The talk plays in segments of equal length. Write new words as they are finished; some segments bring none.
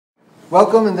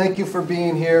Welcome and thank you for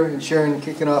being here and sharing and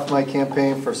kicking off my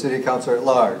campaign for City Councilor at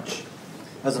Large.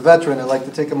 As a veteran, I'd like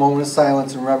to take a moment of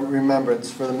silence and remembrance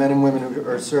for the men and women who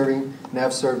are serving and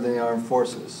have served in the armed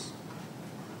forces.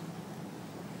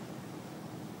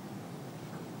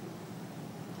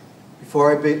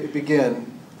 Before I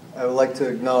begin, I would like to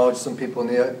acknowledge some people in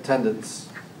the attendance.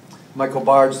 Michael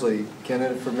Bardsley,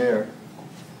 candidate for mayor.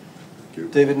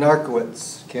 David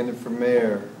Narkowitz, candidate for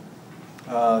mayor.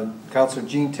 Councilor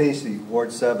Gene Tacey,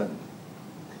 Ward 7.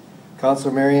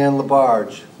 Councilor Marianne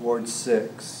Labarge, Ward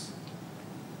 6.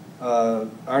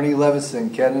 Arnie Levison,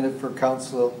 candidate for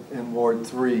council in Ward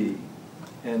 3.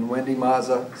 And Wendy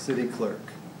Mazza, city clerk.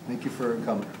 Thank you for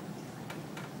coming.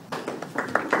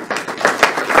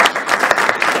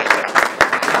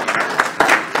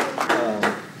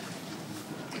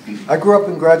 I grew up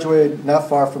and graduated not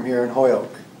far from here in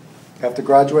Holyoke. After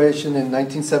graduation in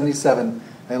 1977,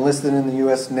 I enlisted in the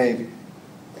U.S. Navy.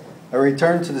 I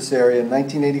returned to this area in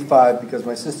 1985 because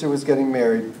my sister was getting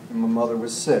married and my mother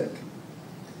was sick.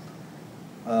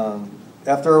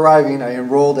 After arriving, I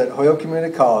enrolled at Holyoke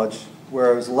Community College,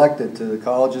 where I was elected to the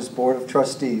college's Board of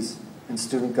Trustees and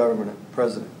Student Government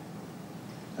President.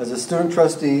 As a student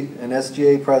trustee and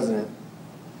SGA president,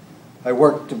 I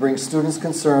worked to bring students'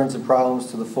 concerns and problems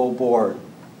to the full board,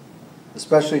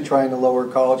 especially trying to lower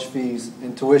college fees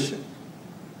and tuition.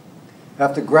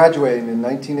 After graduating in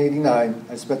 1989,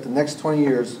 I spent the next 20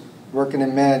 years working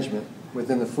in management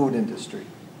within the food industry.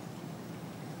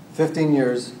 15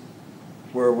 years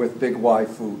were with Big Y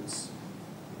Foods.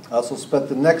 I also spent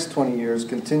the next 20 years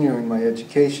continuing my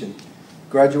education,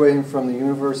 graduating from the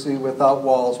University Without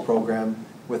Walls program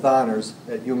with honors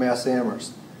at UMass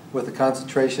Amherst, with a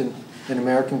concentration in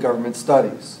American Government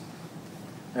Studies.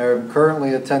 I am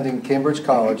currently attending Cambridge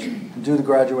College and due to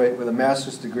graduate with a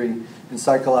master's degree in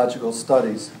psychological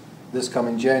studies this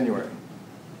coming January.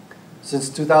 Since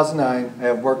 2009, I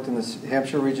have worked in the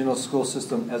Hampshire Regional School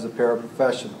System as a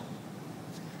paraprofessional.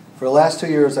 For the last 2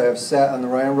 years, I have sat on the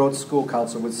Ryan Road School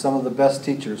Council with some of the best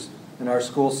teachers in our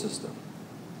school system.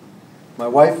 My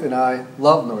wife and I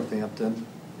love Northampton.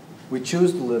 We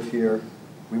choose to live here,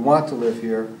 we want to live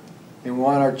here, and we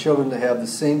want our children to have the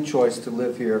same choice to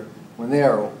live here when they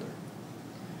are older.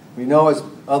 We know as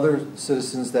other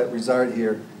citizens that reside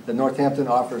here that Northampton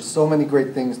offers so many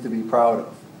great things to be proud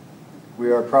of.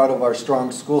 We are proud of our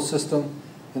strong school system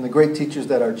and the great teachers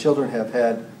that our children have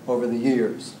had over the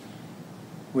years.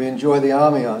 We enjoy the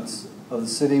ambiance of the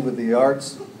city with the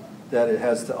arts that it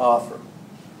has to offer.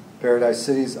 Paradise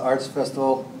City's Arts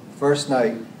Festival, first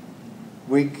night,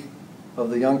 week of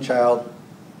the young child,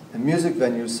 and music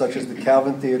venues such as the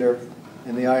Calvin Theater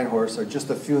and the Iron Horse are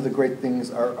just a few of the great things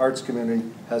our arts community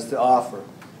has to offer.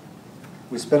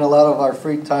 We spend a lot of our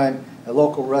free time at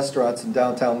local restaurants in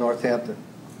downtown Northampton.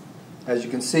 As you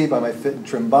can see by my fit and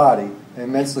trim body, I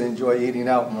immensely enjoy eating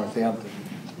out in Northampton.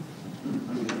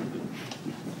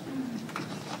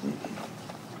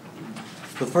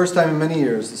 For the first time in many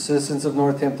years, the citizens of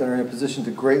Northampton are in a position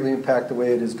to greatly impact the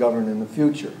way it is governed in the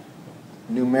future.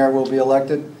 A new mayor will be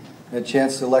elected and a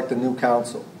chance to elect a new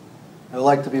council. I'd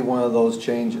like to be one of those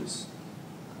changes.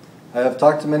 I have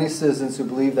talked to many citizens who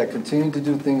believe that continuing to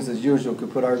do things as usual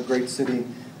could put our great city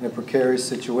in a precarious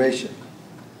situation.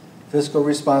 Fiscal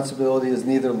responsibility is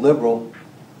neither liberal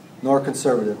nor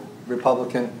conservative,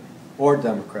 Republican or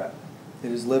Democrat.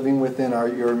 It is living within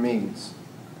your means.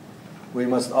 We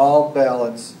must all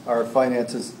balance our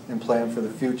finances and plan for the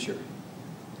future.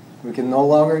 We can no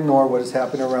longer ignore what is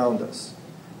happening around us.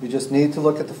 We just need to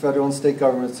look at the federal and state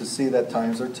governments to see that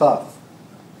times are tough.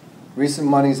 Recent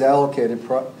monies allocated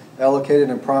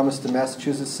and promised to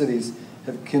Massachusetts cities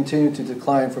have continued to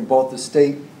decline from both the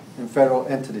state and federal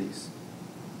entities.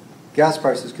 Gas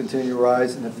prices continue to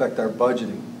rise and affect our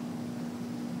budgeting.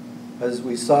 As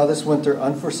we saw this winter,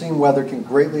 unforeseen weather can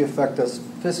greatly affect us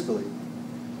fiscally.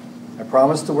 I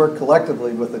promise to work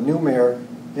collectively with a new mayor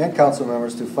and council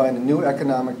members to find new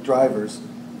economic drivers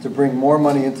to bring more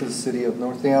money into the city of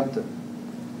Northampton.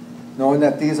 Knowing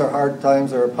that these hard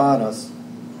times are upon us,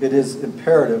 it is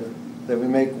imperative that we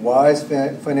make wise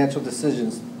financial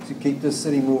decisions to keep this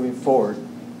city moving forward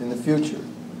in the future.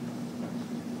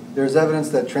 There is evidence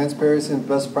that transparency and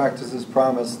best practices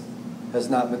promised has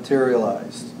not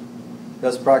materialized.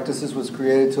 Best practices was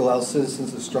created to allow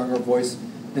citizens a stronger voice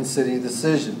in city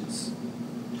decisions.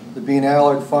 The Bean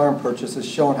Allard farm purchase has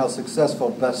shown how successful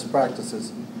best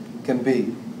practices can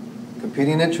be.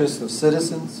 Competing interests of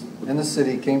citizens and the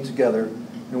city came together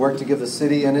and worked to give the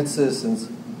city and its citizens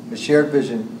a shared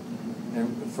vision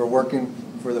and for working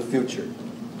for the future.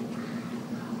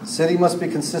 The city must be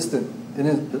consistent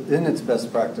in its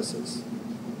best practices.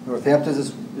 Northampton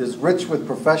is is rich with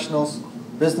professionals,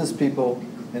 business people,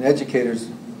 and educators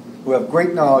who have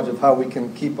great knowledge of how we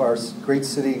can keep our great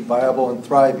city viable and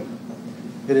thriving.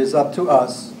 It is up to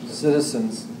us,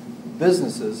 citizens,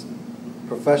 businesses,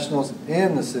 professionals,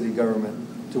 and the city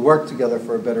government to work together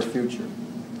for a better future.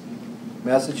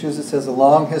 Massachusetts has a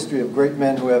long history of great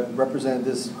men who have represented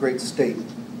this great state: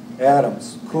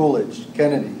 Adams, Coolidge,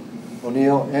 Kennedy,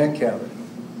 O'Neill, and Cabot.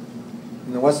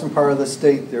 In the western part of the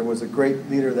state, there was a great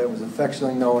leader that was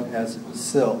affectionately known as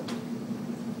Sil.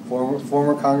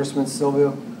 Former Congressman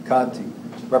Silvio Conti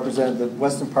represented the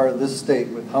western part of this state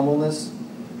with humbleness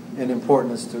and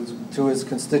importance to his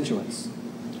constituents,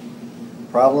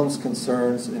 problems,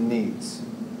 concerns, and needs.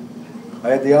 I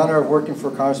had the honor of working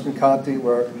for Congressman Conti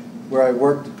where I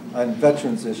worked on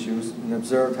veterans issues and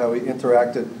observed how he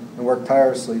interacted and worked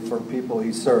tirelessly for people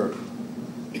he served.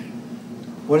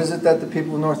 What is it that the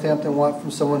people of Northampton want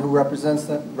from someone who represents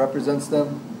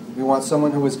them? We want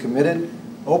someone who is committed,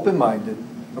 open-minded,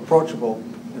 approachable,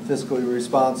 and fiscally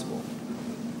responsible.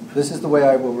 This is the way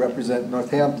I will represent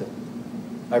Northampton.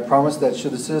 I promise that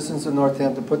should the citizens of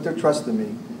Northampton put their trust in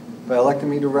me by electing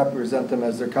me to represent them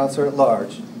as their counselor at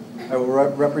large, I will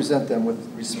represent them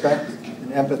with respect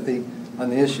and empathy on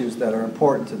the issues that are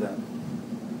important to them.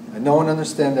 I know and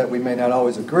understand that we may not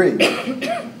always agree,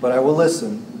 but I will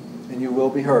listen and you will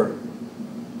be heard.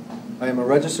 I am a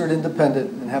registered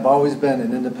independent and have always been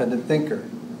an independent thinker.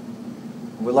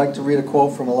 I would like to read a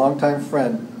quote from a longtime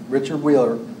friend, Richard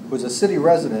Wheeler, who is a city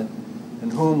resident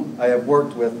and whom I have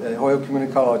worked with at Hoyle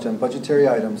Community College on budgetary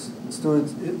items and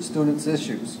students'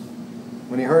 issues.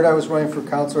 When he heard I was running for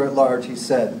counselor at large, he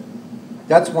said,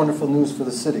 "That's wonderful news for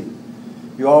the city.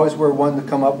 You always were one to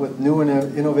come up with new and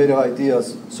innovative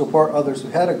ideas, support others who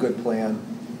had a good plan,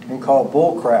 and call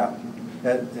bull crap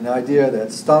at an idea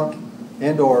that stunk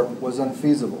and or was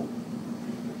unfeasible."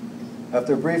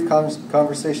 After a brief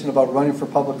conversation about running for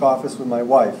public office with my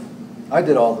wife, I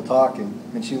did all the talking,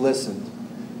 and she listened.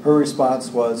 Her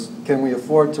response was, "Can we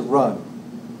afford to run?"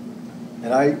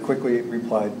 And I quickly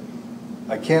replied,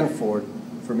 "I can't afford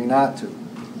for me not to."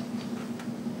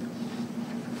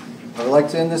 I would like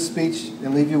to end this speech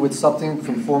and leave you with something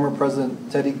from former President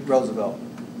Teddy Roosevelt.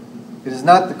 It is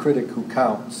not the critic who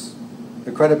counts.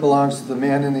 The credit belongs to the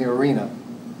man in the arena,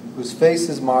 whose face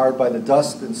is marred by the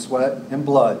dust and sweat and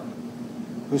blood,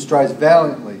 who strives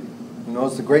valiantly, who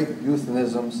knows the great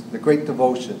euphemisms, the great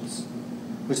devotions,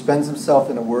 who spends himself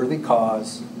in a worthy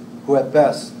cause, who at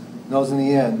best knows in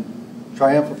the end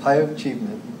triumph of high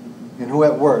achievement, and who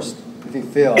at worst, if he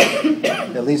fails,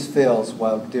 at least fails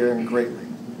while daring greatly.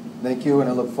 Thank you, and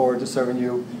I look forward to serving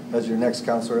you as your next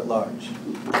counselor at large.